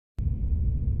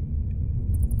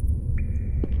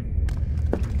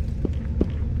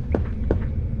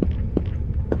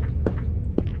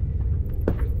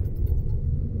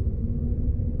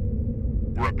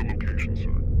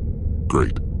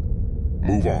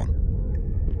move on.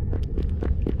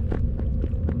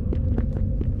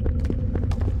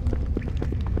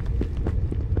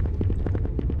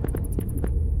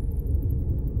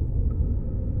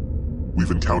 We've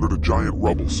encountered a giant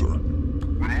rubble, sir.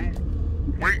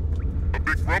 Remove? Wait, a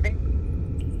big rubble?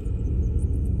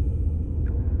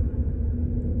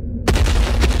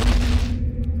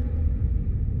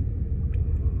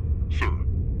 Sir,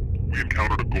 we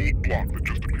encountered a gold block that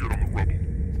just appeared on the rubble.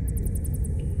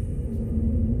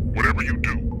 Whatever you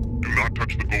do not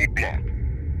touch the gold block.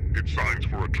 It signs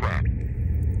for a trap.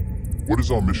 What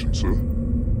is our mission, sir?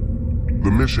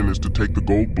 The mission is to take the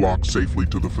gold block safely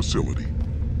to the facility.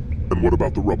 And what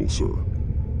about the rubble, sir?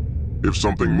 If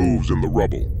something moves in the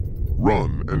rubble,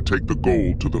 run and take the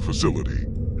gold to the facility.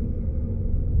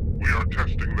 We are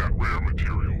testing that rare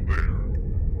material there.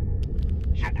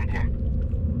 So good luck.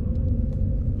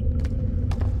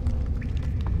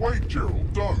 Wait,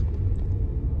 Gerald, Doug.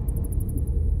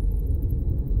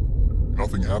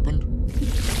 Nothing happened?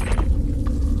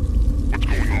 What's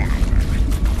going on out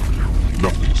there?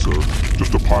 Nothing, sir.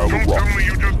 Just a pile of Don't rocks. tell me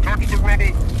you just touched the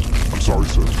rubble! I'm sorry,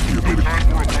 sir. We have No made it. time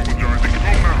for apologizing. Go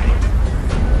now!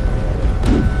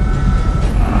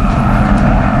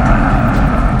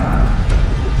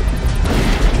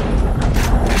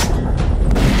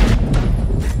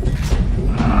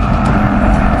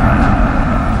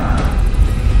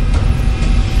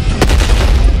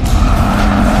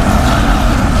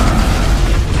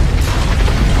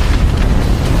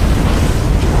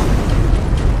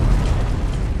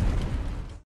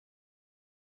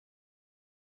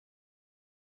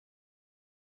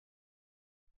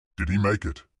 Did he make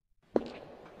it?